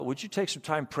would you take some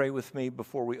time, pray with me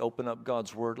before we open up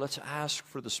God's Word? Let's ask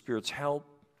for the Spirit's help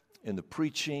in the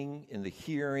preaching, in the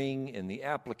hearing, in the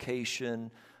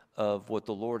application of what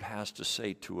the Lord has to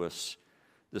say to us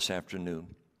this afternoon.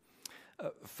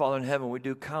 Father in heaven, we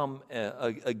do come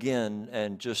again,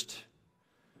 and just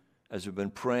as we've been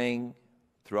praying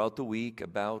throughout the week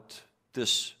about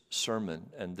this sermon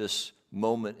and this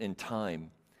moment in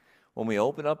time, when we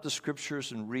open up the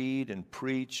Scriptures and read and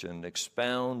preach and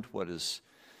expound what is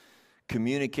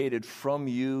communicated from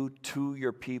you to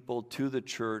your people, to the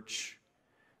church,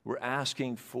 we're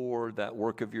asking for that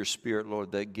work of your Spirit,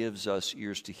 Lord, that gives us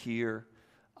ears to hear,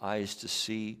 eyes to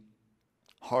see,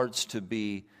 hearts to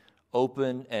be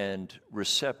open and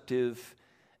receptive,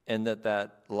 and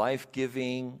that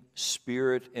life-giving,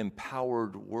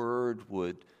 Spirit-empowered word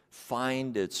would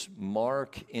find its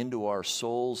mark into our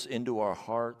souls, into our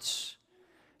hearts,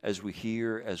 as we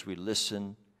hear, as we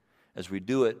listen, as we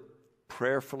do it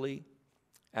prayerfully,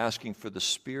 asking for the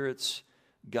Spirit's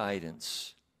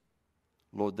guidance,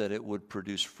 Lord, that it would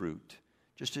produce fruit,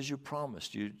 just as you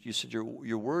promised. You said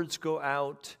your words go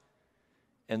out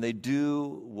and they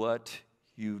do what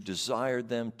you desired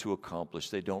them to accomplish.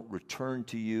 They don't return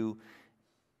to you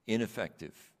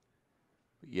ineffective,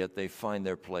 but yet they find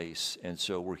their place. And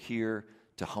so we're here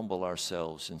to humble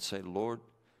ourselves and say, Lord,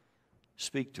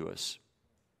 speak to us.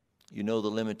 You know the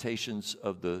limitations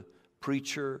of the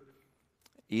preacher,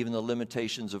 even the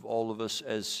limitations of all of us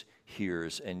as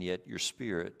hearers, and yet your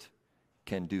Spirit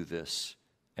can do this,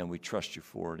 and we trust you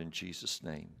for it in Jesus'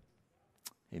 name.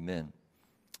 Amen.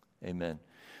 Amen.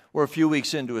 We're a few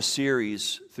weeks into a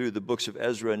series through the books of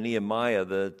Ezra and Nehemiah.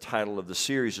 The title of the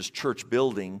series is Church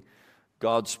Building,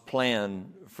 God's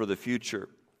Plan for the Future.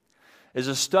 It's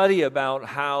a study about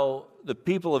how the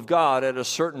people of God at a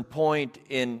certain point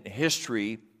in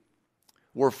history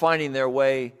were finding their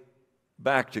way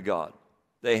back to God.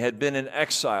 They had been in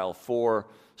exile for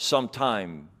some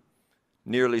time,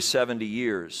 nearly 70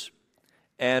 years.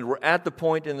 And we're at the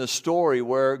point in the story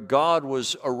where God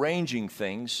was arranging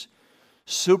things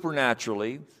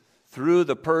supernaturally through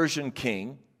the Persian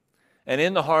king and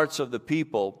in the hearts of the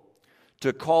people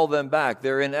to call them back.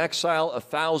 They're in exile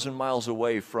 1,000 miles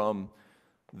away from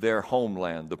their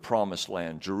homeland, the promised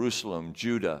land, Jerusalem,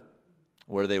 Judah,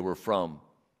 where they were from.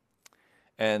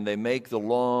 And they make the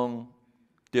long,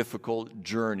 difficult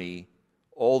journey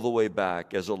all the way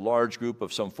back as a large group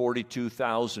of some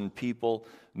 42,000 people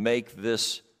make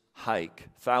this hike,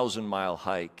 1,000-mile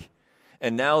hike.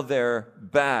 And now they're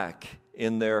back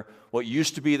in their what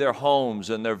used to be their homes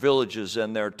and their villages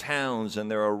and their towns, and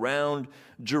they're around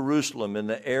Jerusalem in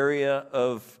the area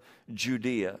of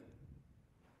Judea.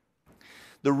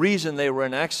 The reason they were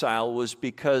in exile was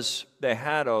because they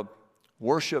had a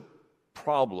worship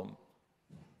problem.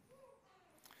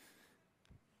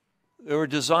 They were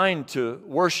designed to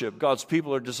worship. God's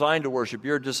people are designed to worship.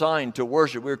 You're designed to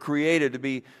worship. We're created to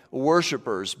be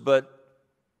worshipers, but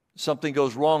something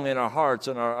goes wrong in our hearts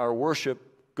and our worship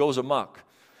goes amok.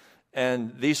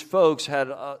 And these folks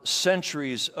had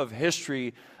centuries of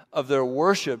history of their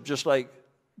worship just like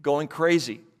going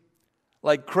crazy,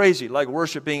 like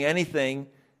worshiping anything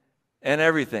and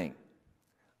everything,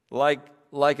 like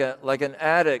an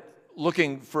addict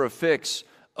looking for a fix,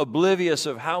 oblivious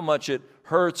of how much it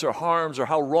hurts or harms or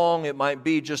how wrong it might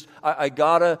be. Just I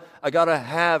gotta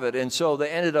have it. And so they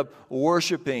ended up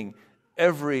worshiping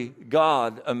every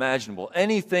god imaginable,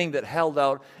 anything that held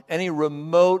out any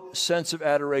remote sense of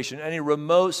adoration, any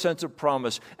remote sense of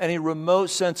promise, any remote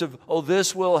sense of, oh,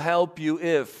 this will help you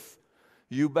if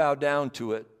you bow down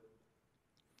to it.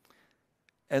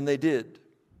 And they did,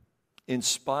 in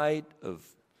spite of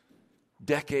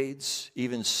decades,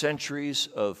 even centuries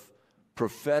of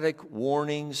prophetic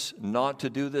warnings not to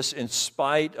do this, in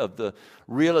spite of the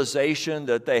realization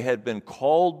that they had been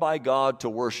called by God to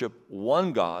worship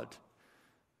one God,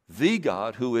 the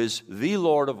God who is the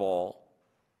Lord of all.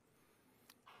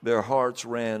 Their hearts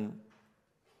ran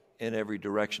in every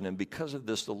direction, and because of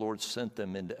this, the Lord sent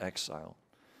them into exile,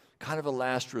 kind of a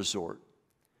last resort.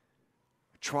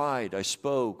 Tried, I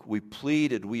spoke, we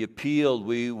pleaded, we appealed,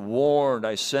 we warned,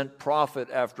 I sent prophet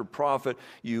after prophet.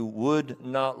 You would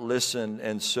not listen,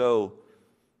 and so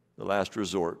the last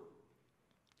resort,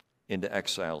 into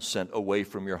exile, sent away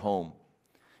from your home.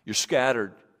 You're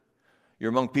scattered. You're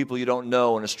among people you don't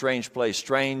know in a strange place,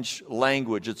 strange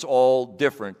language. It's all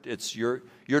different. You're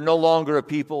no longer a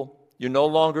people. You're no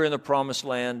longer in the promised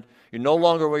land. You're no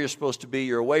longer where you're supposed to be.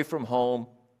 You're away from home.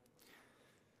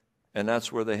 And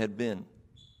that's where they had been.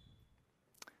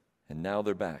 And now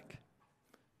they're back.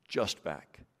 Just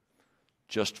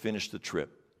finished the trip.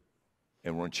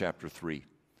 And we're in chapter 3.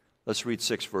 Let's read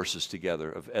 6 verses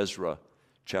together of Ezra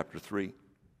chapter 3.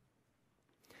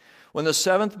 When the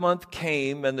 7th month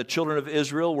came and the children of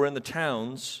Israel were in the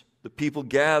towns, the people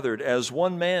gathered as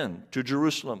one man to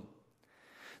Jerusalem.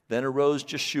 Then arose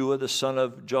Jeshua the son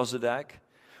of Jozadak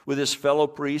with his fellow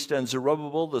priest, and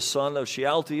Zerubbabel the son of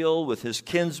Shealtiel with his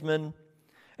kinsmen,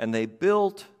 and they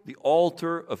built the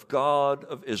altar of God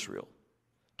of Israel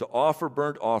to offer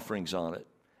burnt offerings on it,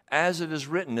 as it is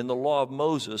written in the law of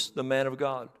Moses, the man of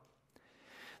God.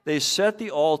 They set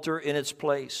the altar in its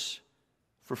place,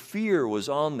 for fear was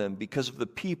on them because of the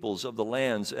peoples of the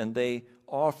lands, and they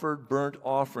offered burnt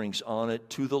offerings on it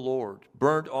to the Lord,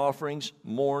 burnt offerings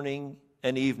morning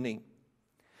and evening.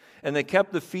 And they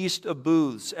kept the feast of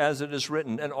booths, as it is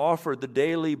written, and offered the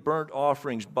daily burnt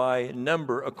offerings by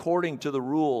number according to the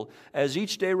rule, as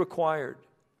each day required.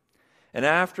 And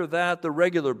after that, the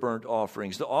regular burnt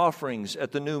offerings, the offerings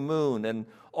at the new moon, and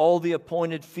all the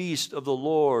appointed feast of the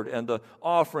Lord, and the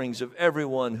offerings of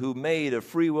everyone who made a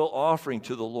freewill offering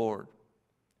to the Lord.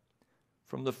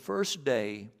 From the first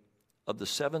day of the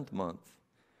 7th month,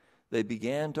 they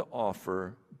began to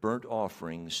offer burnt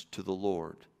offerings to the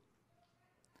Lord.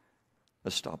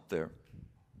 Let's stop there.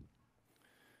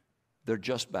 They're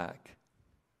just back,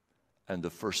 and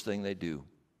the first thing they do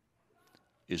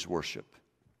is worship.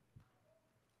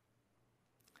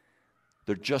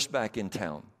 They're just back in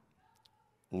town,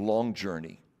 long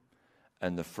journey,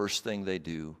 and the first thing they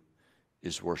do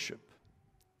is worship.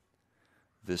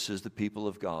 This is the people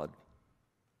of God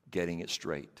getting it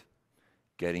straight,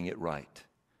 getting it right.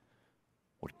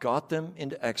 What got them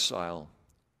into exile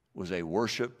was a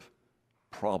worship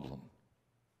problem.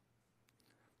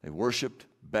 They worshiped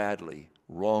badly,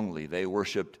 wrongly. They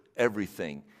worshiped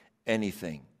everything,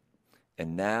 anything.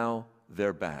 And now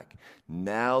they're back.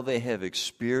 Now they have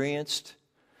experienced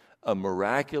a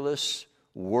miraculous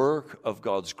work of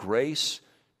God's grace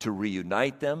to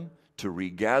reunite them, to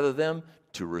regather them,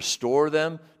 to restore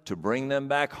them, to bring them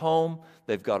back home.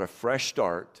 They've got a fresh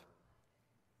start.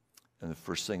 And the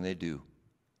first thing they do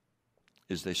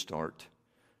is they start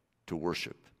to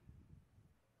worship.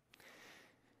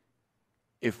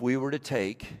 If we were to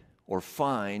take or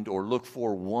find or look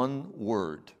for one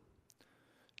word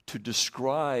to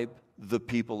describe the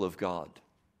people of God,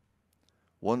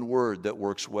 one word that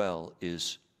works well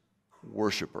is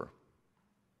worshiper.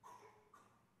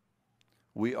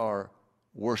 We are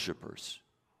worshipers.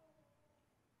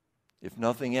 If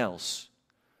nothing else,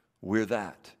 we're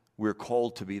that. We're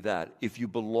called to be that. If you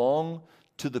belong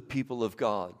to the people of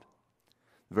God,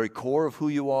 the very core of who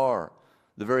you are,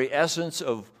 the very essence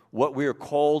of what we are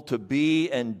called to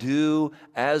be and do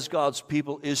as God's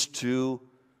people is to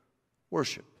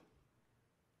worship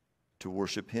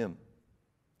Him.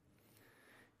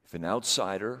 If an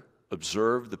outsider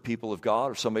observed the people of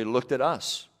God, or somebody looked at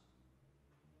us,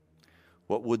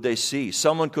 what would they see?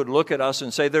 Someone could look at us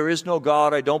and say, there is no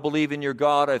God, I don't believe in your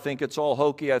God, I think it's all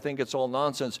hokey, I think it's all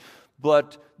nonsense.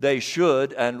 But they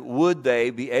should, and would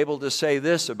they be able to say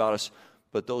this about us?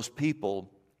 But those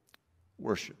people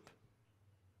worship.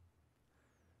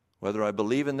 Whether I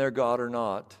believe in their God or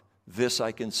not, this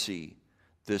I can see.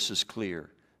 This is clear.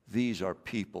 These are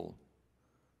people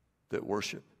that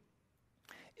worship.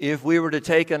 If we were to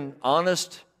take an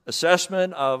honest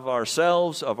assessment of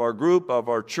ourselves, of our group, of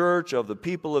our church, of the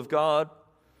people of God,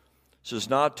 this is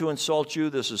not to insult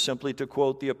you. This is simply to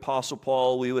quote the Apostle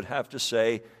Paul. We would have to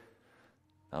say,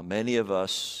 now many of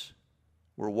us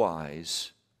were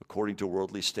wise according to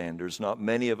worldly standards. Not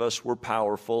many of us were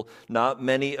powerful. Not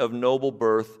many of noble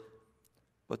birth.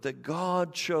 But that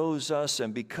God chose us,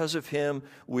 and because of Him,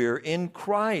 we are in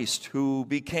Christ, who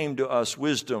became to us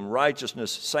wisdom,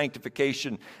 righteousness,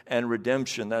 sanctification, and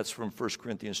redemption. That's from 1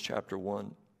 Corinthians chapter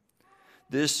 1.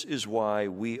 This is why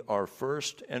we are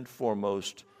first and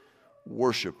foremost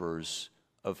worshipers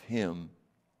of Him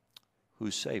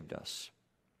who saved us.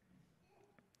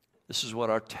 This is what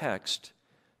our text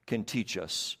can teach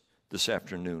us this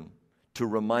afternoon, to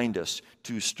remind us,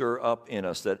 to stir up in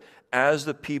us that as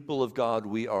the people of God,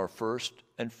 we are first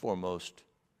and foremost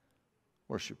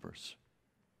worshipers.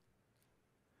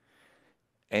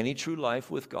 Any true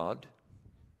life with God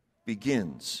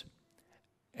begins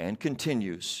and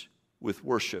continues with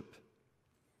worship.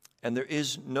 And there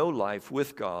is no life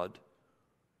with God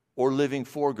or living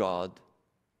for God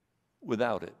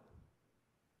without it.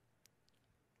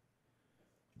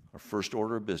 Our first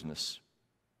order of business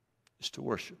is to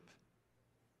worship,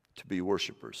 to be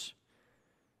worshipers.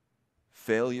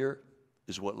 Failure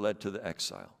is what led to the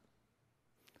exile.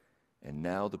 And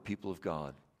now the people of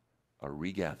God are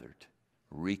regathered,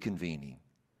 reconvening.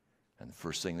 And the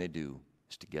first thing they do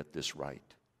is to get this right.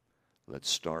 Let's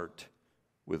start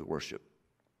with worship.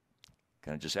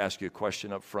 Can I just ask you a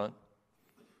question up front?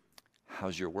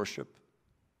 how's your worship?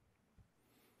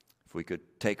 If we could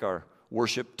take our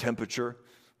worship temperature,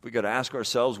 if we could ask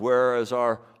ourselves, where is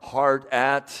our heart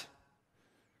at?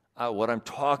 What I'm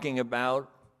talking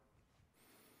about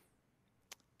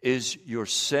is your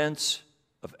sense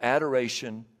of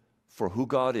adoration for who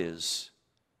God is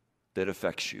that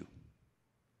affects you,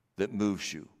 that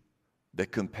moves you,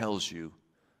 that compels you,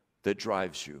 that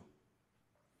drives you.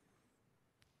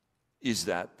 Is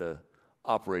that the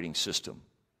operating system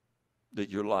that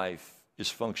your life is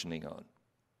functioning on?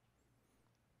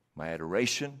 My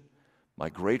adoration, my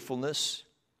gratefulness,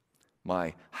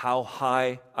 my how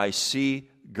high I see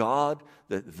God,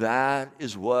 that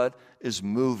is what is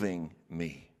moving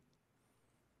me.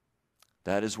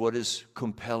 That is what is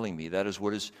compelling me. That is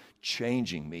what is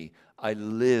changing me. I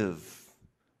live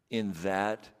in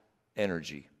that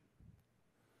energy.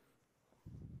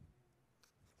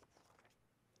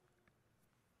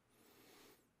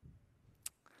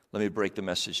 Let me break the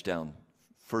message down.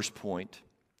 First point,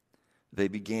 they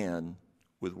began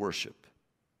with worship.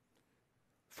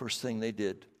 First thing they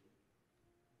did.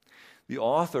 The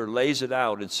author lays it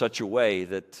out in such a way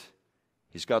that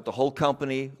he's got the whole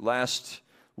company. Last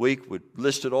week we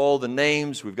listed all the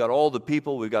names. We've got all the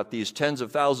people. We've got these tens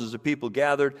of thousands of people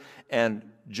gathered, and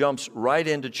jumps right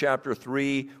into chapter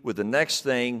 3 with the next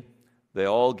thing. They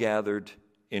all gathered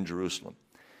in Jerusalem.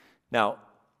 Now,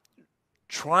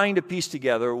 trying to piece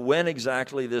together when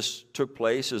exactly this took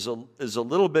place is a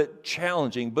little bit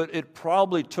challenging, but it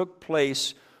probably took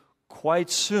place quite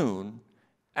soon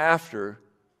after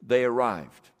they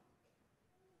arrived.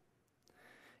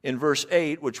 In verse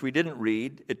 8, which we didn't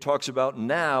read, it talks about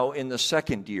now in the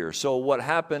second year. So what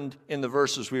happened in the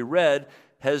verses we read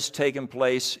has taken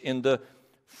place in the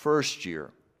first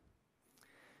year.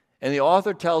 And the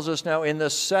author tells us now in the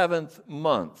 7th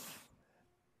month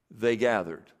they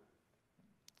gathered.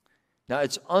 Now,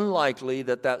 it's unlikely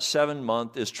that 7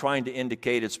 month is trying to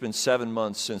indicate it's been 7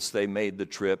 months since they made the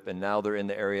trip, and now they're in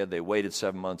the area, they waited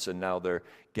 7 months, and now they're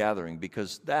gathering,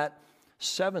 because that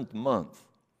 7th month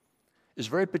is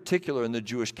very particular in the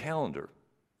Jewish calendar.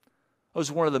 It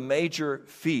was one of the major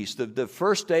feasts. The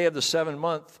first day of the 7th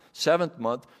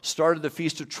month, started the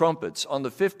Feast of Trumpets. On the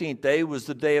 15th day was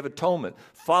the Day of Atonement,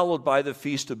 followed by the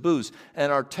Feast of Booths. And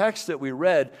our text that we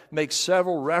read makes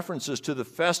several references to the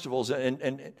festivals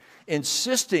and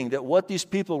insisting that what these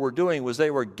people were doing was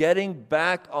they were getting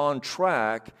back on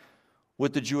track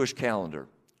with the Jewish calendar,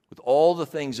 with all the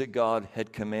things that God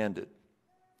had commanded.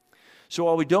 So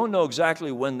while we don't know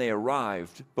exactly when they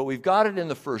arrived, but we've got it in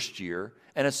the first year,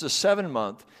 and it's the 7th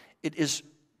month, it is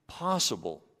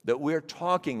possible that we're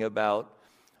talking about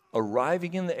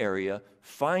arriving in the area,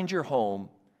 find your home,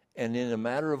 and in a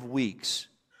matter of weeks,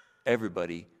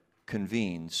 everybody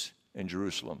convenes in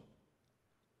Jerusalem.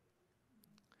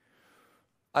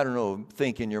 I don't know,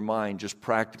 think in your mind just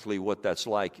practically what that's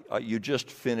like. You just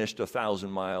finished a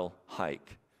 1,000-mile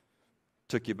hike.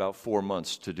 Took you about 4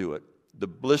 months to do it. The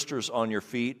blisters on your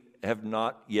feet have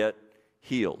not yet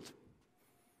healed.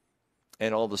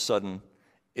 And all of a sudden,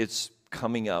 it's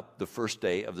coming up the first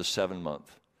day of the 7th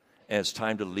month. And it's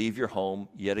time to leave your home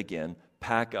yet again,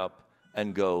 pack up,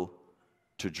 and go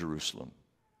to Jerusalem.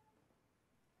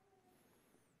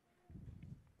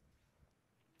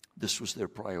 This was their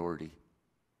priority.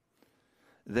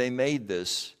 They made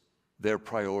this their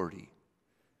priority.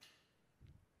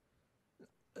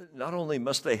 Not only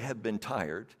must they have been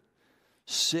tired,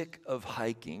 sick of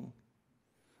hiking,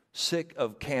 sick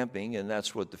of camping, and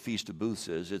that's what the Feast of Booths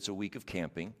is. It's a week of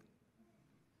camping.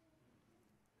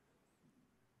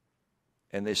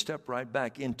 And they step right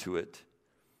back into it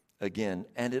again.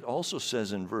 And it also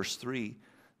says in verse 3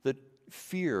 that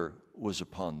fear was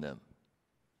upon them.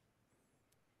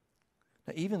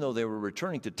 Now, even though they were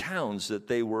returning to towns that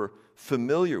they were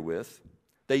familiar with,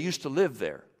 they used to live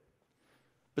there.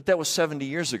 But that was 70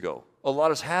 years ago. A lot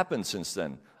has happened since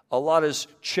then. A lot has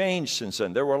changed since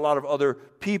then. There were a lot of other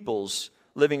peoples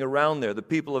living around there. The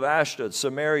people of Ashdod,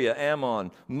 Samaria,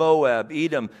 Ammon, Moab,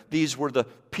 Edom. These were the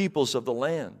peoples of the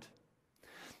land.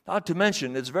 Not to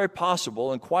mention, it's very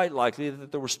possible and quite likely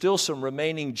that there were still some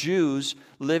remaining Jews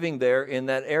living there in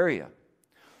that area.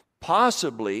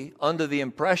 Possibly under the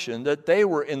impression that they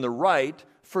were in the right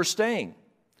for staying.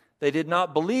 They did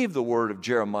not believe the word of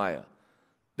Jeremiah,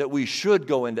 that we should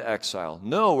go into exile.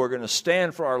 No, we're going to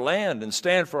stand for our land and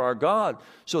stand for our God.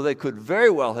 So they could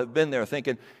very well have been there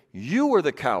thinking, you were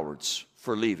the cowards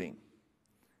for leaving.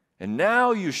 And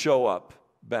now you show up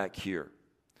back here.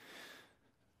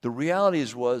 The reality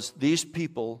was these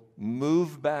people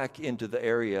moved back into the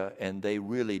area and they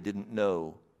really didn't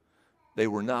know. They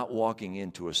were not walking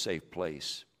into a safe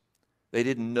place. They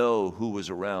didn't know who was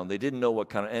around. They didn't know what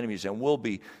kind of enemies. And we'll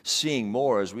be seeing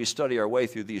more as we study our way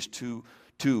through these two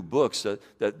books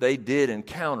that they did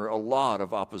encounter a lot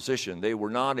of opposition. They were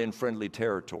not in friendly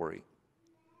territory.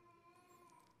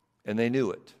 And they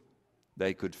knew it.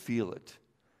 They could feel it.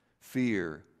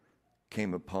 Fear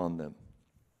came upon them.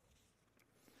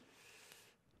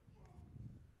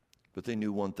 But they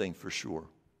knew one thing for sure.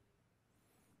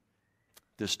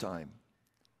 This time,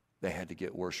 they had to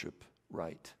get worship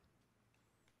right.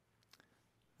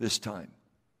 This time,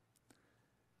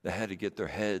 they had to get their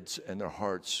heads and their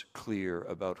hearts clear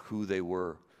about who they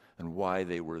were and why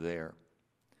they were there.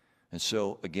 And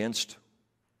so, against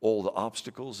all the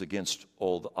obstacles, against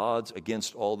all the odds,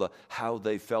 against all the how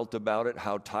they felt about it,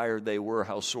 how tired they were,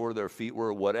 how sore their feet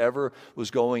were, whatever was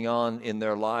going on in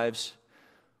their lives,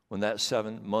 when that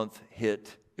 7-month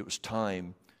hit, it was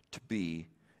time to be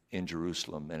in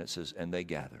Jerusalem. And it says, and they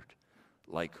gathered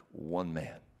like one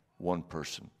man, one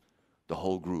person. The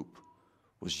whole group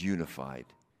was unified,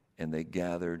 and they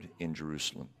gathered in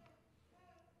Jerusalem.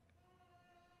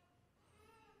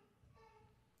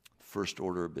 First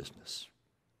order of business,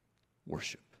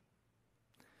 worship.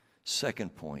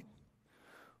 Second point,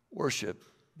 worship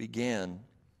began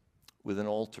with an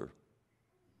altar.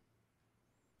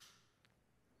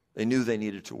 They knew they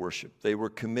needed to worship. They were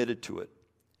committed to it,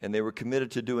 and they were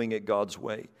committed to doing it God's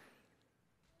way.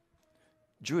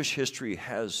 Jewish history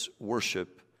has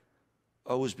worship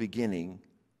always beginning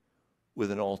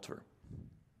with an altar.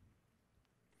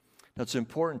 Now, it's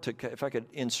important to, if I could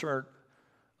insert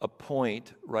a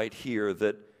point right here,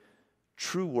 that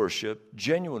true worship,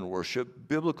 genuine worship,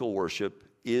 biblical worship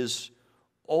is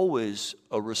always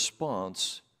a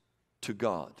response to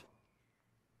God.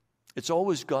 It's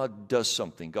always God does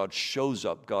something. God shows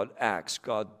up. God acts.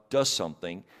 God does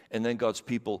something. And then God's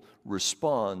people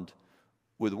respond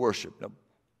with worship. Now,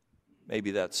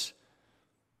 maybe that's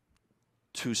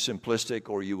too simplistic,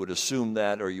 or you would assume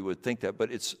that, or you would think that.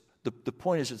 But it's the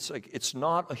point is, it's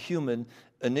not a human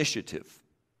initiative.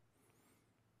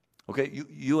 Okay,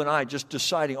 you and I just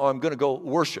deciding, I'm going to go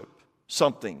worship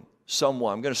something,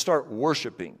 someone. I'm going to start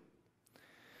worshiping.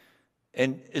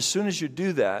 And as soon as you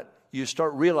do that, you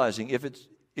start realizing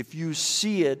if you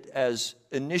see it as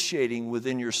initiating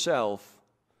within yourself,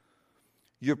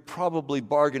 you're probably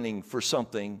bargaining for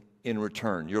something in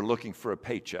return. You're looking for a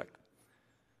paycheck.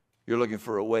 You're looking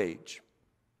for a wage.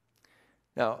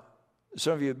 Now,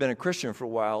 some of you have been a Christian for a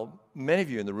while. Many of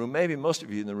you in the room, maybe most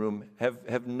of you in the room,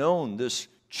 have known this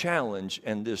challenge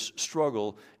and this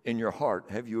struggle in your heart.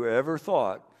 Have you ever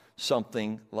thought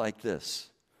something like this?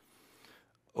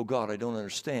 Oh God, I don't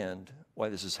understand why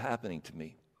this is happening to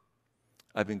me.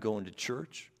 I've been going to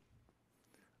church.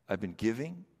 I've been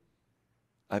giving.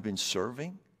 I've been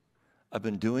serving. I've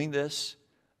been doing this.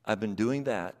 I've been doing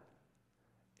that.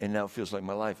 And now it feels like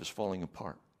my life is falling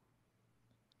apart.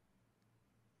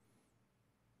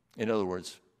 In other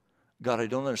words, God, I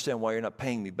don't understand why you're not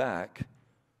paying me back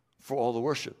for all the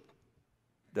worship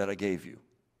that I gave you,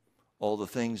 all the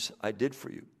things I did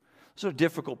for you. Those are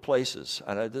difficult places,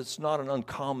 and it's not an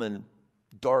uncommon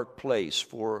dark place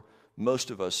for most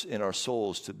of us in our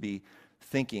souls to be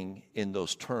thinking in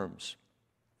those terms.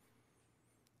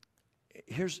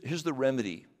 Here's the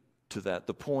remedy to that.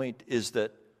 The point is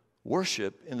that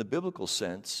worship, in the biblical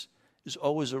sense, is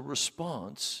always a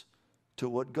response to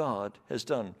what God has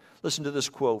done. Listen to this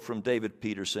quote from David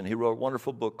Peterson. He wrote a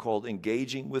wonderful book called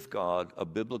Engaging with God, A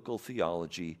Biblical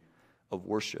Theology of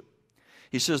Worship.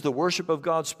 He says, the worship of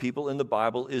God's people in the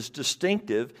Bible is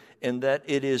distinctive in that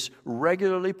it is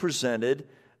regularly presented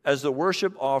as the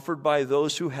worship offered by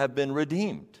those who have been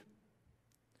redeemed.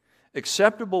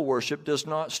 Acceptable worship does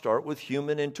not start with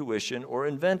human intuition or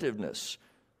inventiveness,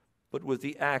 but with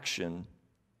the action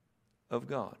of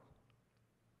God.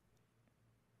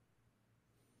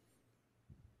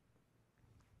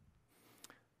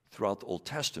 Throughout the Old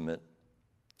Testament,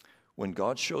 when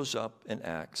God shows up and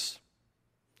acts,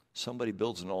 somebody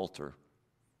builds an altar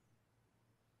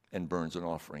and burns an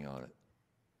offering on it.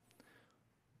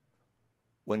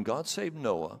 When God saved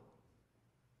Noah,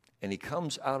 and he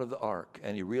comes out of the ark,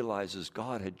 and he realizes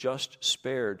God had just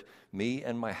spared me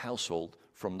and my household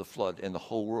from the flood, and the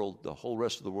whole world, the whole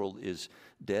rest of the world is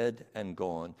dead and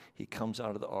gone. He comes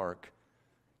out of the ark,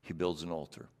 he builds an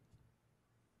altar,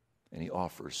 and he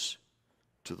offers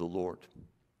to the Lord.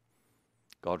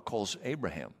 God calls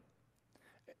Abraham,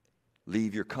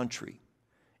 leave your country.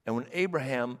 And when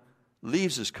Abraham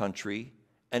leaves his country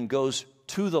and goes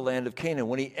to the land of Canaan,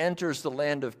 when he enters the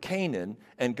land of Canaan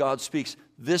and God speaks,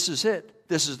 this is it,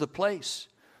 this is the place,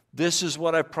 this is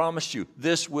what I promised you,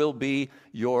 this will be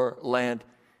your land,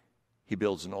 he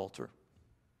builds an altar.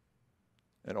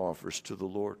 and offers to the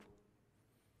Lord.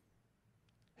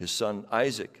 His son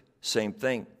Isaac, same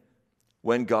thing.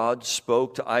 When God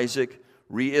spoke to Isaac,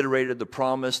 reiterated the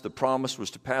promise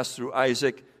was to pass through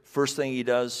Isaac. First thing he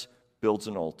does, builds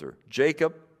an altar.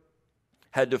 Jacob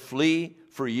had to flee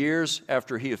for years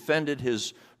after he offended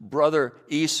his brother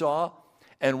Esau.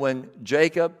 And when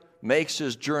Jacob makes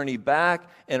his journey back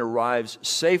and arrives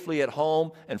safely at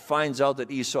home and finds out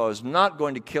that Esau is not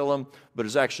going to kill him, but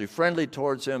is actually friendly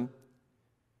towards him,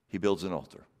 he builds an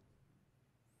altar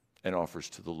and offers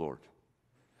to the Lord.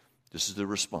 This is the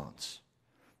response.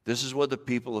 This is what the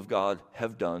people of God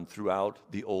have done throughout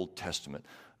the Old Testament.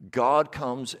 God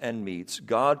comes and meets.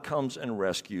 God comes and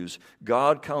rescues.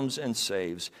 God comes and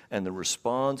saves. And the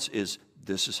response is,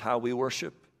 this is how we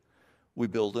worship. We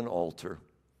build an altar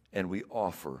and we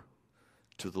offer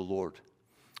to the Lord.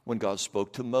 When God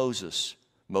spoke to Moses,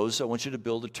 I want you to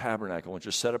build a tabernacle. I want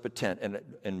you to set up a tent.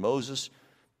 And Moses,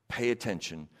 pay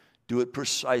attention. Do it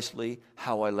precisely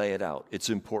how I lay it out.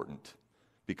 It's important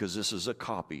because this is a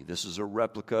copy. This is a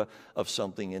replica of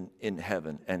something in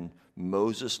heaven. And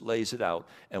Moses lays it out.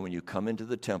 And when you come into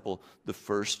the temple, the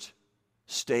first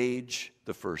stage,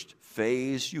 the first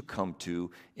phase you come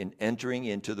to in entering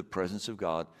into the presence of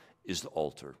God is the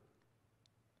altar,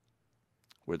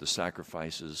 where the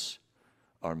sacrifices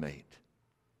are made.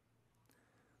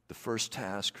 The first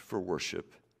task for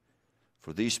worship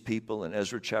for these people in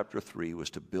Ezra chapter 3 was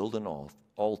to build an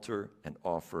altar and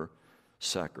offer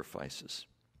sacrifices.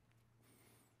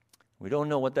 We don't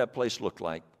know what that place looked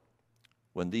like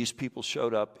when these people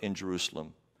showed up in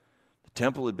Jerusalem. The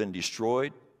temple had been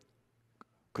destroyed.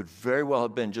 Could very well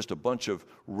have been just a bunch of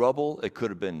rubble. It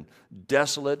could have been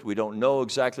desolate. We don't know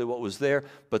exactly what was there,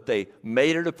 but they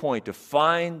made it a point to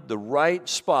find the right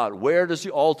spot. Where does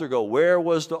the altar go? Where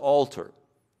was the altar?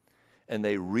 And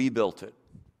they rebuilt it.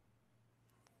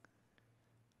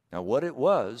 Now, what it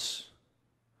was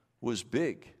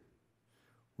big.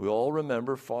 We all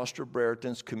remember Foster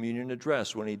Brereton's communion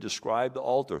address when he described the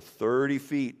altar. 30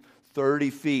 feet,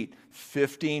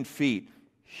 15 feet,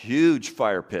 huge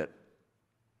fire pit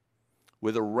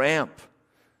with a ramp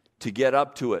to get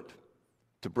up to it,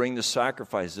 to bring the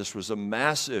sacrifice. This was a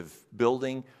massive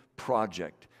building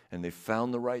project, and they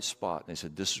found the right spot, and they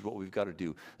said, this is what we've got to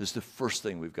do. This is the first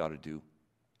thing we've got to do.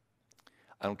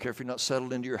 I don't care if you're not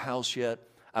settled into your house yet.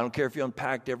 I don't care if you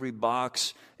unpacked every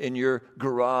box in your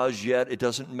garage yet. It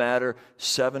doesn't matter.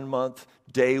 7-month,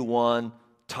 day one,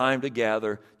 time to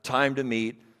gather, time to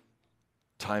meet,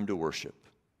 time to worship.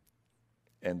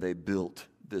 And they built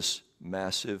this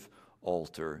massive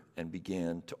altar and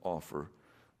began to offer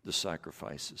the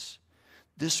sacrifices.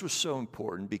 This was so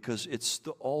important because it's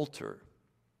the altar.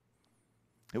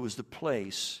 It was the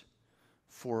place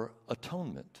for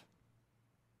atonement.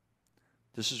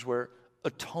 This is where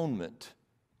atonement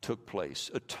took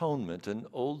place. Atonement, an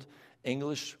old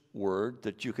English word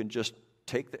that you can just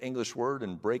take the English word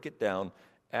and break it down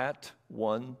at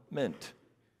one mint.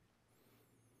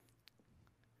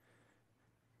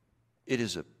 It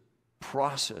is a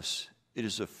process, it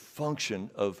is a function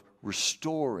of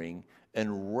restoring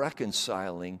and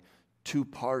reconciling two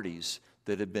parties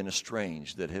that have been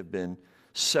estranged, that have been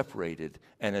separated.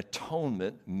 And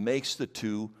atonement makes the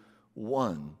two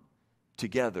one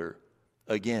together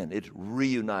again. It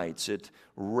reunites, it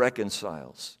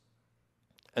reconciles.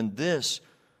 And this,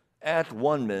 at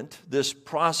one mint, this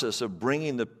process of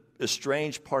bringing the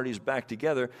estranged parties back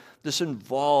together, this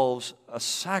involves a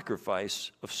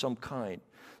sacrifice of some kind,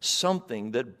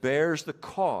 something that bears the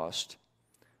cost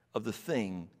of the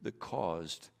thing that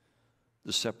caused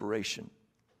the separation.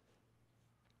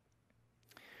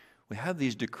 We have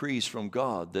these decrees from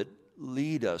God that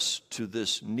lead us to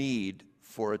this need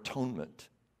for atonement.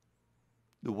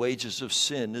 The wages of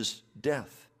sin is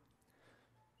death.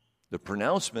 The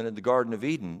pronouncement in the Garden of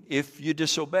Eden, if you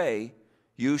disobey,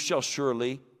 you shall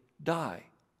surely die.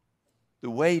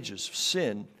 The wages of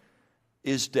sin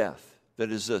is death.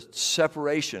 That is a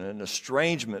separation, an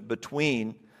estrangement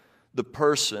between the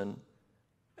person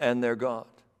and their God.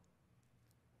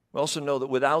 We also know that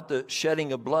without the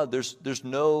shedding of blood, there's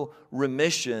no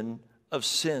remission of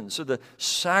sin. So the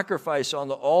sacrifice on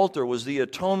the altar was the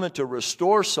atonement to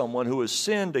restore someone who has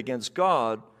sinned against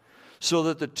God so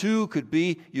that the two could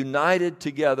be united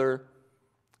together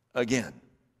again.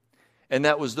 And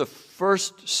that was the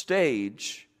first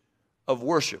stage of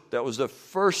worship. That was the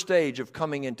first stage of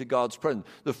coming into God's presence.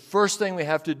 The first thing we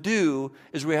have to do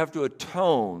is we have to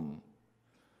atone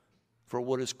for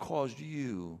what has caused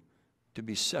you to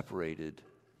be separated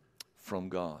from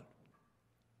God.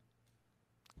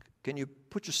 Can you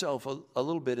put yourself a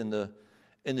little bit in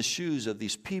the shoes of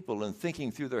these people and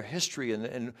thinking through their history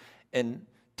and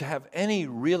to have any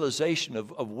realization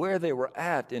of where they were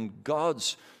at in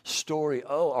God's story.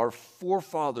 Oh, our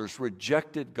forefathers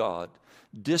rejected God,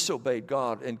 disobeyed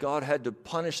God, and God had to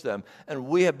punish them. And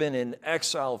we have been in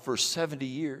exile for 70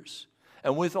 years.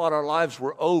 And we thought our lives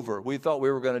were over. We thought we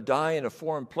were going to die in a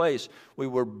foreign place. We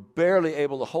were barely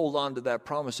able to hold on to that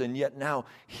promise. And yet now,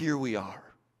 here we are.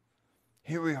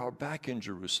 Here we are back in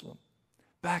Jerusalem,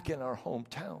 back in our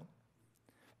hometown,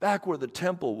 back where the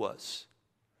temple was.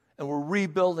 And we're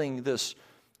rebuilding this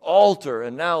altar,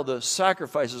 and now the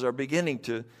sacrifices are beginning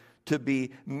to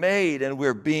be made, and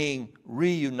we're being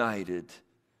reunited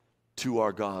to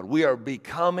our God. We are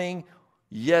becoming,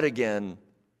 yet again,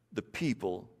 the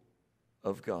people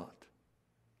of God.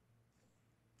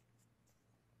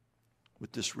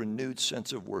 With this renewed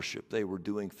sense of worship, they were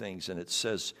doing things, and it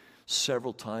says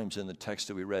several times in the text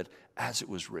that we read, as it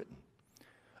was written.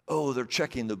 Oh, they're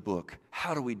checking the book.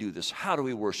 How do we do this? How do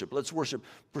we worship? Let's worship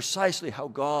precisely how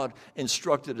God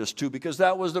instructed us to, because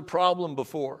that was the problem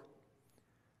before.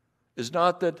 It's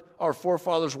not that our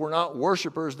forefathers were not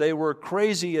worshipers. They were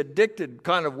crazy, addicted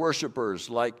kind of worshipers,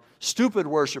 like stupid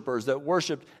worshipers that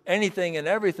worshiped anything and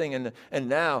everything. And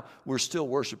now we're still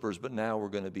worshipers, but now we're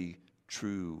going to be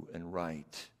true and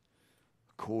right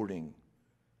according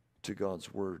to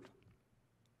God's word.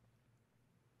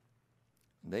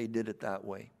 They did it that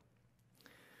way.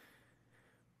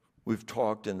 We've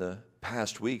talked in the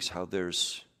past weeks how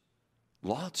there's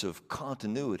lots of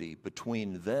continuity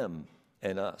between them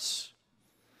and us.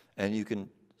 And you can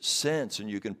sense and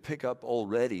you can pick up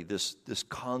already this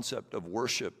concept of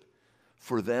worship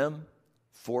for them,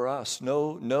 for us.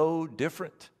 No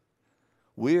different.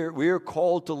 We're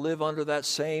called to live under that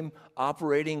same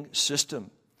operating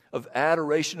system of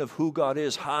adoration of who God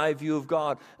is, high view of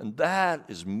God. And that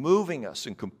is moving us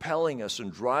and compelling us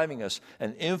and driving us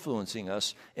and influencing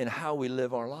us in how we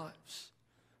live our lives,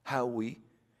 how we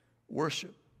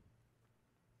worship.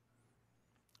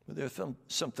 But there are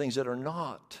some things that are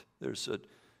not. There's a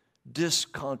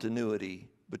discontinuity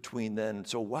between them. And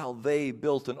so while they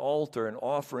built an altar and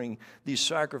offering these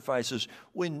sacrifices,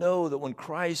 we know that when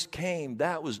Christ came,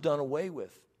 that was done away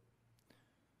with.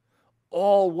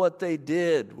 All what they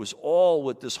did was all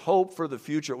with this hope for the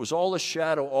future. It was all a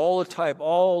shadow, all a type,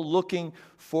 all looking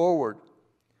forward,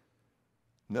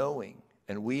 knowing,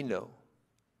 and we know,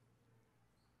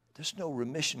 there's no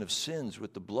remission of sins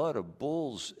with the blood of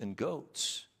bulls and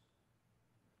goats.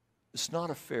 It's not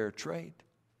a fair trade.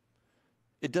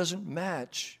 It doesn't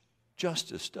match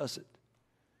justice, does it?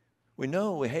 We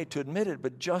know, we hate to admit it,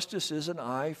 but justice is an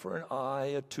eye for an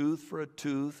eye, a tooth for a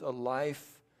tooth, a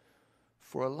life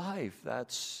for a life.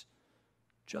 That's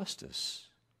justice.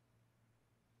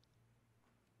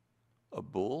 A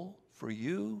bull for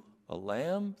you, a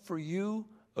lamb for you,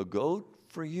 a goat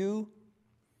for you.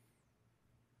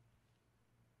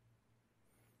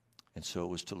 And so it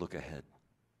was to look ahead.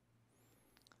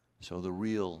 So the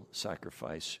real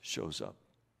sacrifice shows up.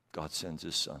 God sends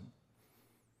his son,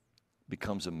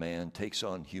 becomes a man, takes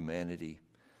on humanity,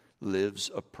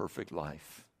 lives a perfect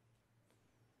life,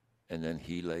 and then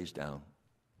he lays down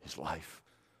his life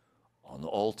on the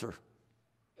altar.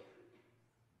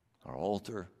 Our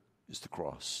altar is the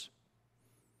cross.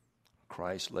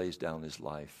 Christ lays down his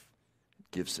life,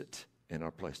 gives it in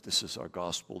our place. This is our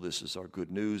gospel. This is our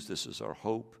good news. This is our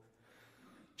hope.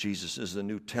 Jesus is the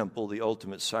new temple, the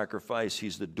ultimate sacrifice.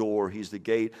 He's the door. He's the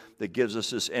gate that gives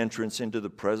us this entrance into the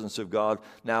presence of God.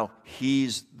 Now,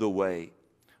 he's the way.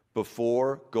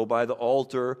 Before, go by the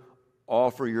altar,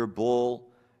 offer your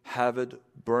bull, have it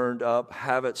burned up,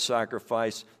 have it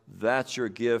sacrificed. That's your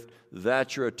gift.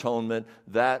 That's your atonement.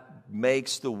 That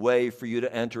makes the way for you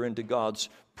to enter into God's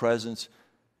presence.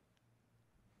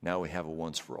 Now we have a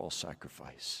once-for-all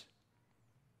sacrifice.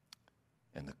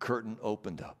 And the curtain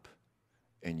opened up,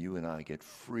 and you and I get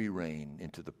free reign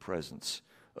into the presence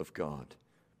of God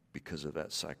because of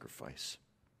that sacrifice.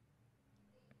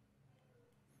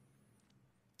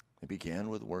 It began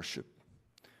with worship.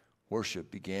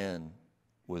 Worship began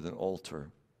with an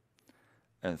altar.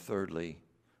 And thirdly,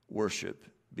 worship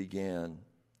began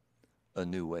a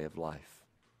new way of life.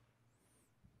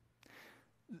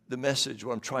 The message,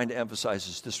 what I'm trying to emphasize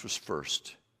is this was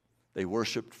first. They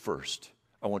worshiped first.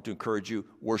 I want to encourage you,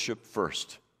 worship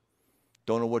first.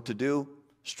 Don't know what to do,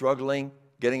 struggling,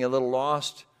 getting a little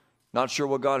lost, not sure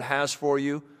what God has for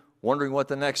you, wondering what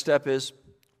the next step is.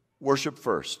 Worship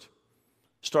first.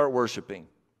 Start worshiping.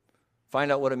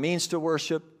 Find out what it means to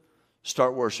worship.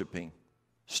 Start worshiping.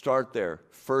 Start there.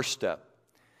 First step.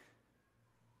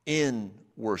 In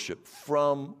worship,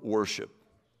 from worship,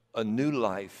 a new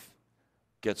life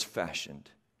gets fashioned,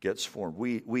 gets formed.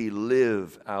 We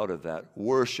live out of that.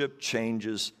 Worship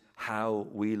changes how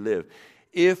we live.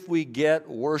 If we get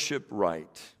worship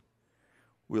right,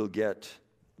 we'll get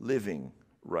living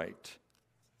right.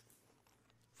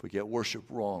 If we get worship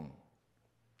wrong,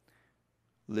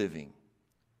 living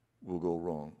will go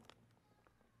wrong.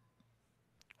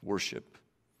 Worship,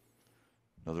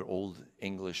 another old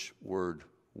English word,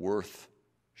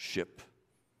 worth-ship.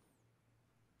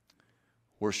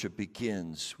 Worship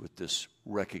begins with this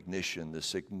recognition,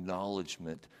 this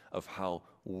acknowledgement of how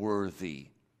worthy,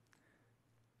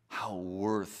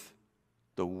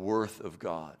 the worth of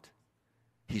God.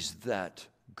 He's that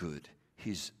good.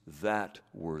 He's that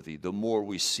worthy. The more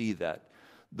we see that,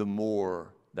 the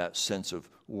more that sense of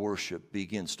worship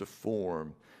begins to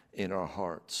form in our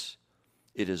hearts.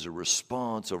 It is a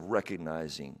response of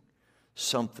recognizing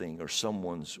something or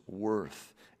someone's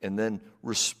worth and then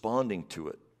responding to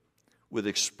it with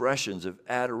expressions of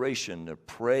adoration, of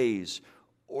praise,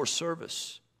 or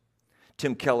service.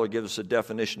 Tim Keller gives us a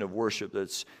definition of worship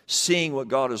that's seeing what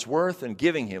God is worth and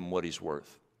giving Him what He's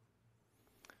worth.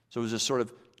 So it's just sort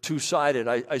of two-sided.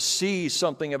 I see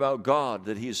something about God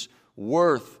that He's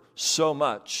worth so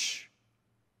much,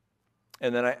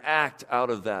 and then I act out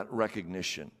of that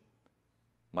recognition.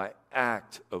 My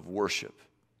act of worship,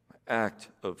 my act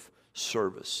of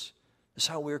service. This is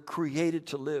how we're created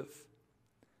to live.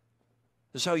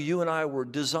 This is how you and I were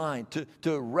designed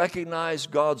to recognize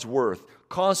God's worth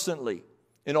constantly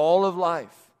in all of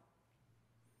life.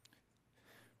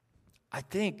 I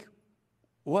think,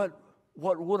 what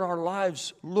would our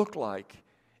lives look like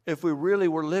if we really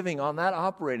were living on that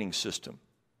operating system?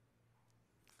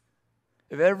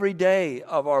 If every day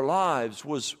of our lives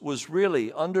was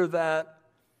really under that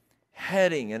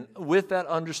heading and with that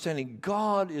understanding,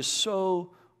 God is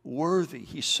so worthy.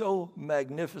 He's so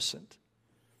magnificent.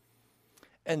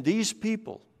 And these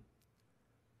people,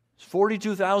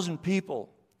 42,000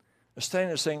 people, are standing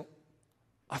there saying,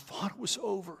 I thought it was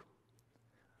over.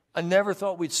 I never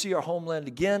thought we'd see our homeland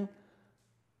again.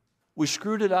 We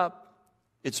screwed it up.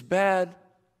 It's bad.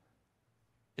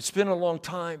 It's been a long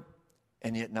time.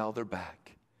 And yet now they're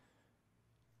back.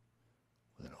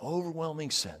 With an overwhelming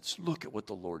sense, look at what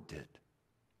the Lord did.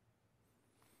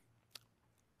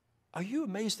 Are you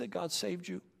amazed that God saved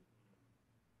you?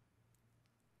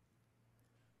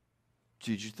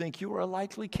 Did you think you were a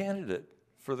likely candidate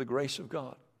for the grace of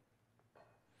God?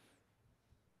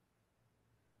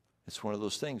 It's one of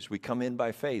those things. We come in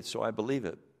by faith, so I believe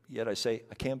it. Yet I say,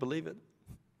 I can't believe it.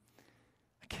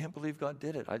 I can't believe God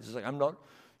did it. I'm not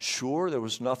sure. There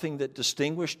was nothing that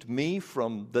distinguished me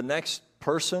from the next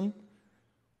person.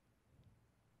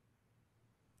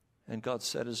 And God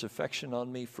set His affection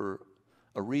on me for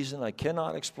a reason I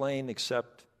cannot explain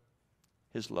except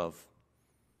His love.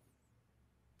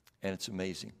 And it's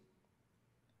amazing.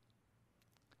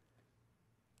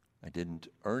 I didn't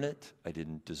earn it. I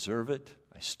didn't deserve it.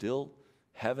 I still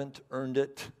haven't earned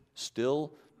it.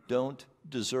 Still don't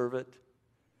deserve it.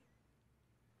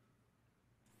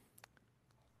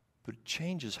 But it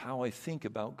changes how I think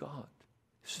about God.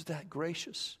 This is that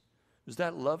gracious. It was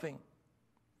that loving.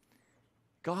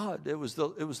 God, it was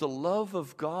the love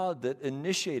of God that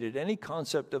initiated any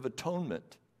concept of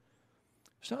atonement.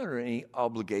 It's not under any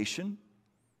obligation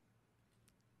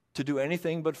to do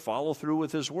anything but follow through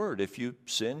with His word. If you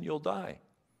sin, you'll die.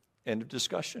 End of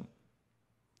discussion.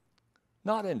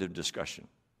 Not end of discussion.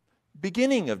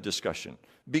 Beginning of discussion.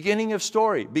 Beginning of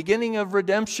story. Beginning of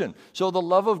redemption. So the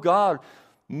love of God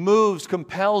moves,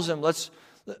 compels Him.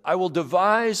 I will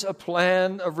devise a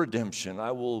plan of redemption.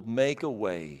 I will make a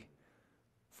way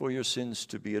for your sins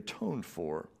to be atoned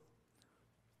for,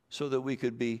 so that we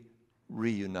could be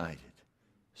reunited,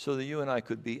 so that you and I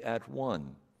could be at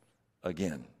one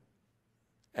again,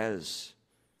 as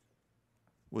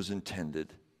was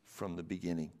intended from the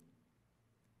beginning.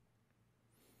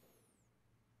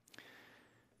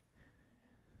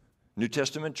 New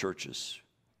Testament churches,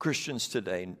 Christians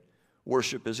today,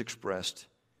 worship is expressed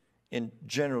in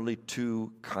generally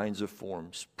two kinds of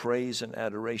forms: praise and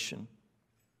adoration.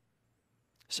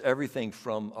 It's everything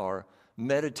from our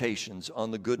meditations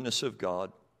on the goodness of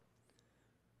God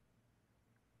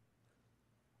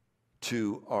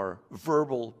to our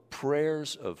verbal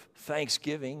prayers of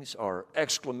thanksgivings, our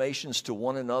exclamations to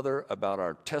one another about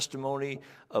our testimony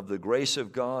of the grace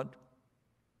of God.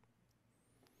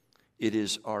 It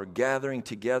is our gathering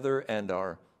together and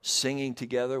our singing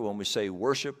together. When we say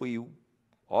worship, we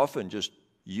often just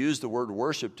use the word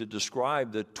worship to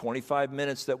describe the 25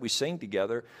 minutes that we sing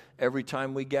together every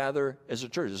time we gather as a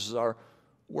church. This is our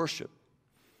worship.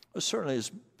 It certainly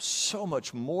is so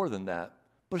much more than that,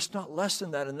 but it's not less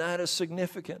than that, and that is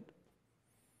significant.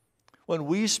 When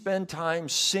we spend time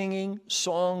singing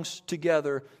songs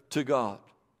together to God,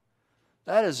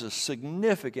 That is a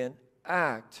significant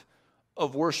act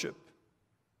of worship.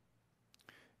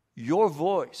 Your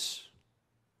voice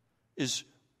is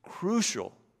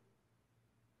crucial.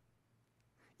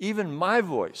 Even my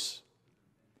voice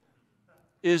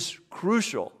is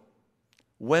crucial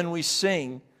when we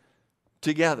sing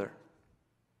together.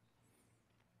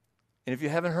 And if you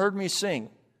haven't heard me sing,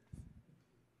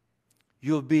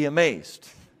 you'll be amazed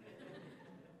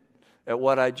at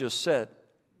what I just said.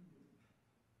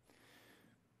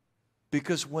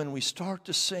 Because when we start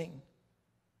to sing,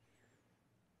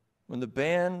 when the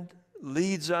band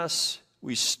leads us,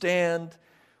 we stand,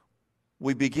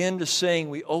 we begin to sing,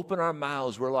 we open our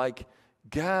mouths, we're like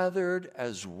gathered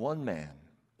as one man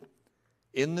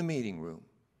in the meeting room,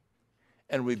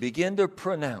 and we begin to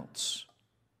pronounce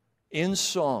in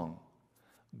song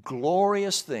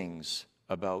glorious things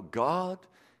about God,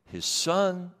 His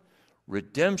Son,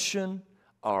 redemption,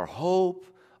 our hope,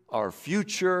 our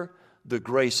future, the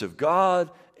grace of God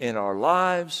in our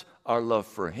lives, our love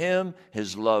for Him,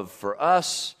 His love for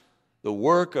us, the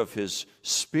work of His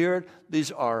Spirit.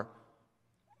 These are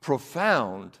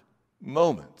profound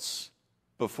moments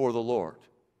before the Lord.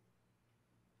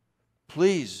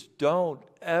 Please don't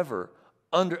ever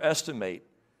underestimate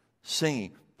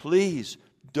singing. Please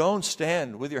don't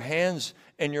stand with your hands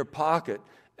in your pocket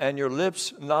and your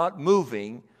lips not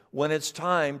moving when it's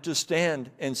time to stand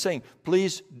and sing.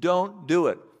 Please don't do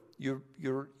it.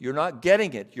 You're not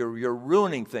getting it. You're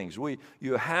ruining things.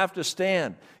 You have to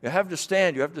stand. You have to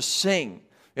stand. You have to sing.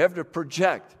 You have to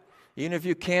project. Even if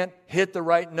you can't hit the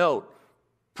right note,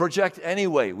 project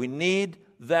anyway. We need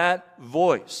that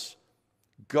voice.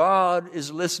 God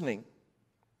is listening.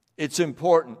 It's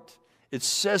important. It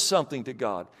says something to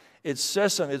God. It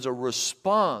says something. It's a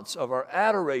response of our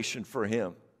adoration for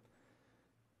Him.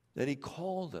 That He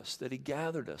called us, that He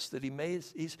gathered us, that He made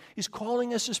us. He's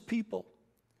calling us His people.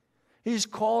 He's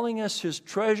calling us His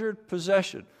treasured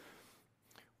possession.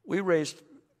 We raised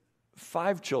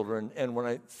 5 children, and when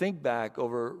I think back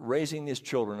over raising these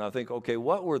children, I think, okay,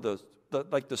 what were the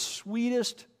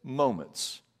sweetest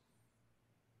moments?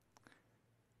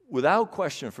 Without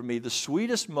question for me, the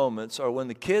sweetest moments are when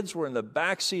the kids were in the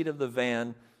back seat of the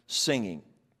van singing.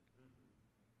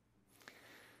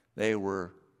 They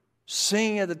were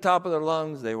singing at the top of their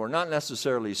lungs. They were not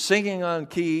necessarily singing on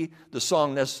key. The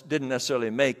song didn't necessarily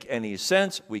make any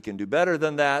sense. We can do better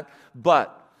than that.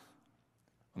 But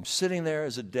I'm sitting there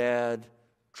as a dad,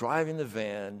 driving the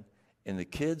van, and the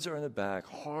kids are in the back,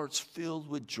 hearts filled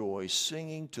with joy,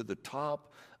 singing to the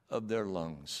top of their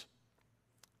lungs.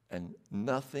 And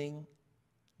nothing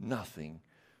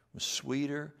was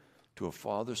sweeter to a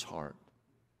father's heart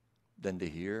than to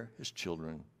hear his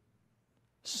children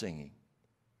singing.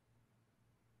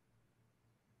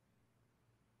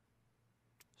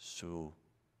 So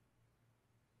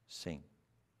sing.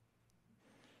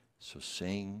 So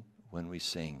sing when we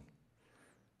sing.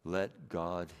 Let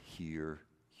God hear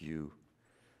you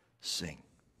sing.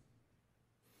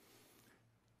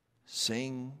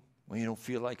 Sing when you don't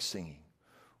feel like singing.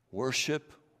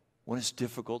 Worship when it's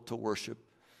difficult to worship.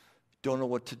 Don't know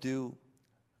what to do.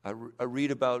 I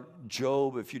read about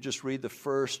Job. If you just read the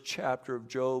first chapter of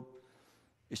Job,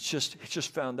 he just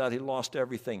found out he lost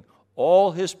everything.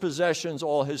 All his possessions,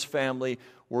 all his family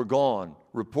were gone.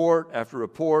 Report after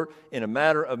report, in a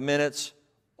matter of minutes,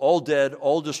 all dead,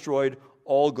 all destroyed,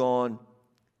 all gone.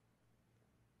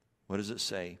 What does it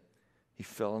say? He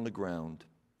fell on the ground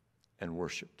and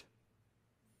worshiped.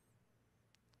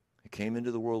 He came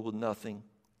into the world with nothing.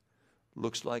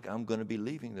 Looks like I'm going to be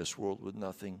leaving this world with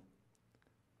nothing.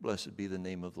 Blessed be the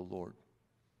name of the Lord.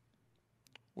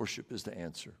 Worship is the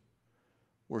answer.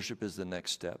 Worship is the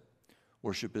next step.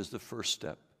 Worship is the first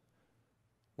step.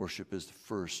 Worship is the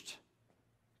first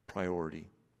priority.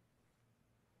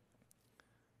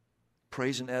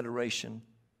 Praise and adoration,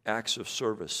 acts of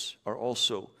service, are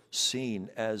also seen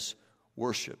as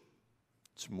worship.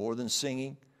 It's more than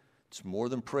singing. It's more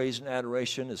than praise and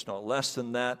adoration. It's not less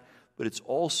than that. But it's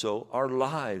also our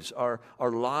lives, our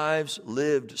lives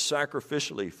lived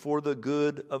sacrificially for the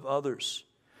good of others.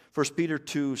 1 Peter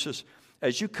 2 says,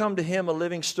 as you come to Him, a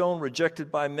living stone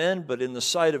rejected by men, but in the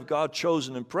sight of God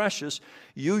chosen and precious,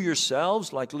 you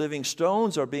yourselves, like living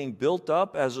stones, are being built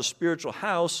up as a spiritual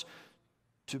house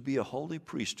to be a holy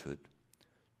priesthood,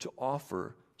 to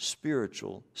offer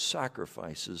spiritual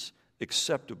sacrifices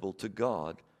acceptable to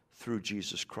God through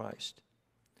Jesus Christ.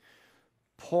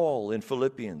 Paul in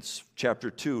Philippians chapter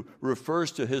 2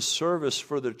 refers to his service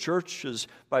for the churches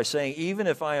by saying, even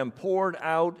if I am poured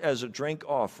out as a drink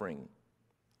offering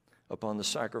upon the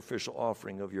sacrificial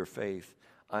offering of your faith,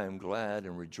 I am glad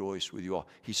and rejoice with you all.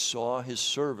 He saw his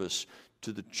service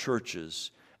to the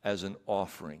churches as an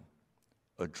offering,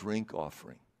 a drink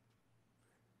offering.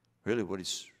 Really what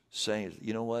he's saying is,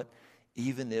 you know what?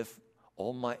 Even if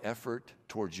all my effort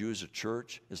towards you as a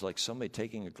church is like somebody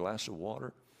taking a glass of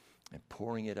water and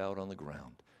pouring it out on the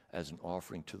ground as an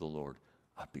offering to the Lord,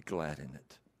 I'd be glad in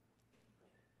it.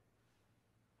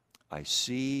 I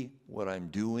see what I'm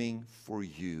doing for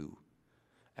you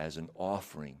as an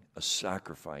offering, a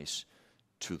sacrifice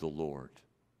to the Lord.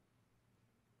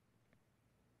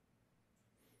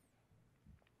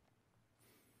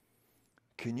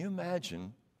 Can you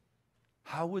imagine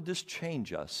how would this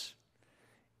change us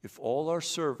if all our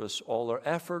service, all our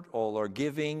effort, all our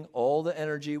giving, all the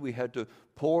energy we had to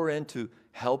pour into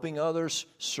helping others,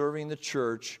 serving the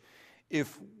church,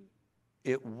 if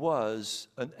it was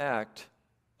an act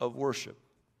of worship?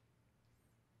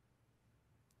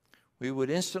 We would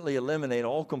instantly eliminate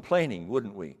all complaining,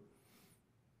 wouldn't we?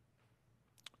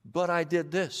 But I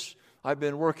did this. I've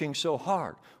been working so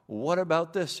hard. What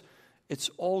about this? It's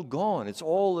all gone. It's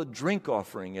all a drink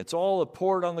offering. It's all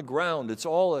poured on the ground.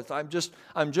 I'm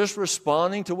just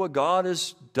responding to what God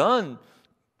has done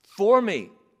for me.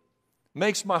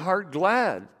 Makes my heart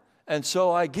glad. And so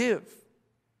I give.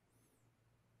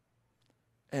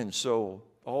 And so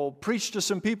I'll preach to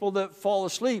some people that fall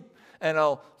asleep, and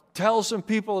I'll tell some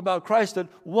people about Christ that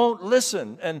won't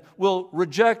listen and will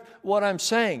reject what I'm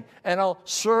saying. And I'll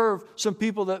serve some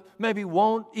people that maybe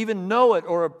won't even know it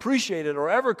or appreciate it or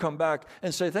ever come back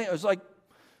and say thank you. It's like,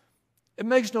 it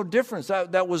makes no difference.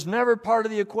 That was never part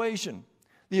of the equation.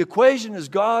 The equation is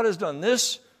God has done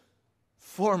this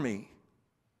for me.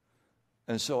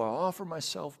 And so I offer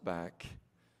myself back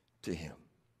to Him.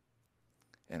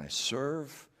 And I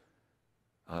serve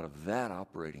out of that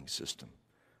operating system.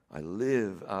 I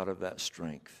live out of that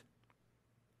strength.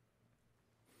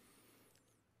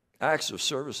 Acts of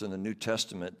service in the New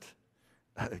Testament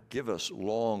give us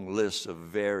long lists of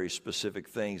very specific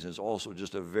things. It's also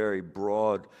just a very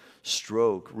broad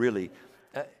stroke, really.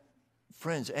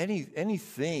 Friends,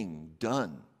 anything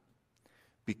done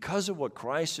because of what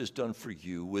Christ has done for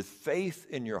you with faith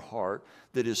in your heart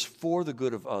that is for the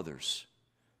good of others,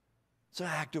 it's an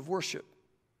act of worship.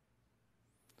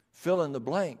 Fill in the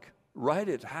blank. Write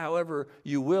it however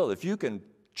you will. If you can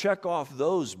check off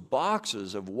those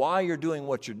boxes of why you're doing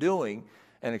what you're doing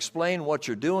and explain what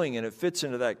you're doing and it fits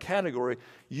into that category,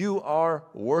 you are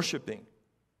worshiping.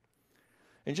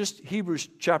 And just Hebrews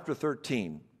chapter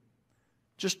 13,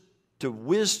 just to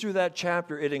whiz through that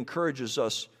chapter, it encourages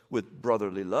us with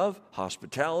brotherly love,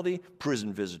 hospitality,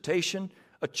 prison visitation,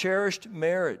 a cherished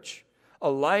marriage, a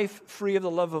life free of the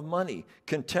love of money,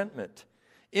 contentment,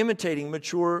 imitating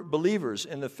mature believers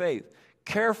in the faith,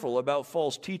 careful about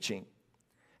false teaching,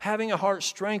 having a heart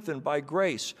strengthened by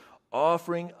grace,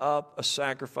 offering up a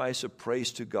sacrifice of praise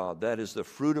to God. That is the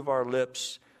fruit of our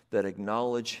lips that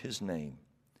acknowledge His name.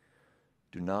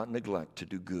 Do not neglect to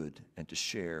do good and to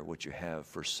share what you have,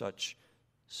 for such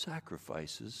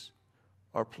sacrifices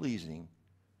are pleasing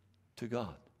to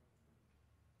God.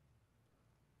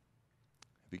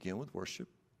 Begin with worship.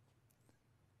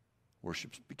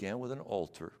 Worship began with an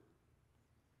altar,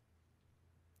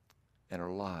 and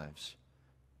our lives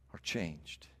are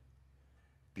changed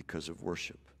because of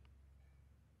worship.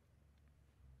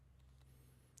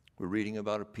 We're reading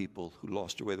about a people who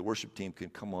lost their way. The worship team can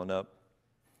come on up.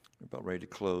 We're about ready to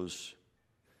close.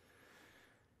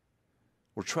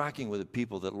 We're tracking with the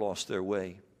people that lost their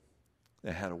way.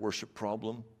 They had a worship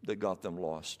problem that got them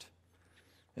lost.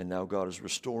 And now God is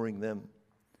restoring them.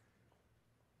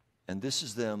 And this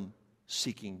is them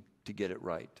seeking to get it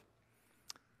right.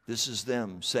 This is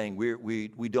them saying,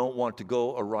 we don't want to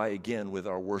go awry again with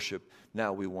our worship.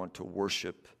 Now we want to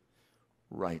worship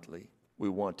rightly. We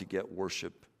want to get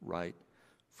worship right.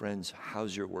 Friends,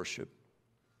 how's your worship?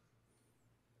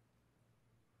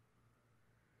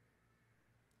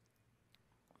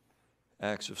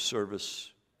 Acts of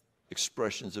service,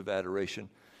 expressions of adoration.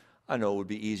 I know it would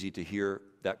be easy to hear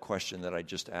that question that I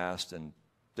just asked and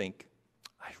think,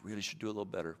 I really should do a little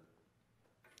better.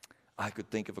 I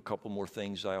could think of a couple more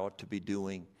things I ought to be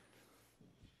doing.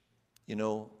 You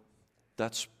know,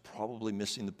 that's probably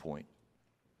missing the point.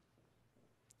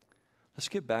 Let's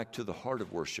get back to the heart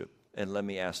of worship, and let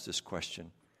me ask this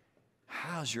question.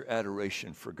 How's your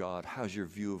adoration for God? How's your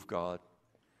view of God?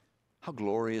 How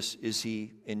glorious is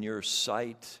He in your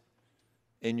sight,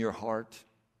 in your heart?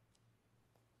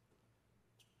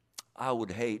 I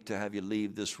would hate to have you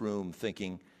leave this room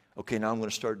thinking, okay, now I'm going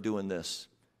to start doing this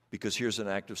because here's an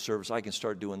act of service. I can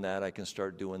start doing that. I can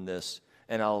start doing this,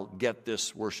 and I'll get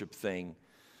this worship thing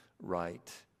right.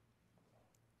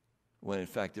 When in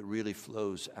fact it really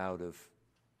flows out of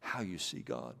how you see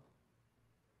God.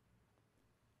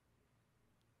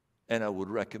 And I would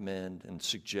recommend and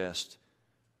suggest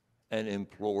and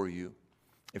implore you,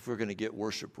 if we're going to get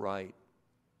worship right,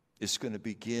 it's going to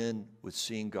begin with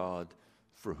seeing God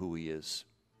for who He is.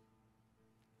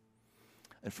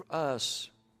 And for us,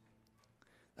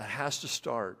 that has to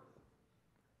start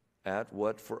at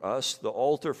what for us, the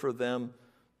altar, for them,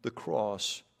 the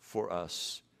cross for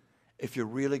us. If you're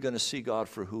really going to see God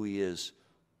for who He is,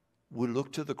 we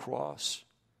look to the cross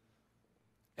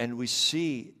and we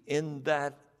see in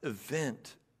that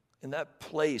event, in that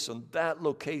place, on that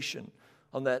location,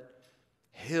 on that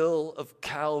hill of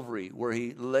Calvary where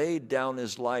He laid down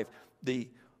His life, the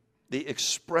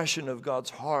expression of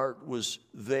God's heart was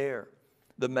there.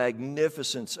 The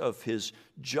magnificence of His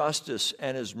justice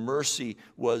and His mercy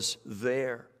was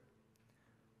there.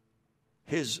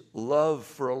 His love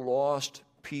for a lost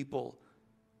people,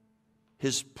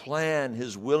 His plan,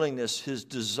 His willingness, His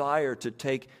desire to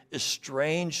take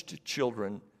estranged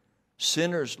children,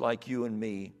 sinners like you and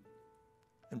me,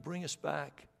 and bring us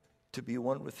back to be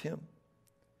one with Him.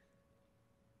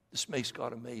 This makes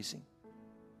God amazing.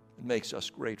 It makes us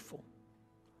grateful.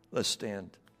 Let's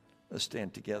stand. Let's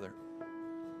stand together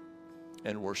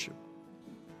and worship.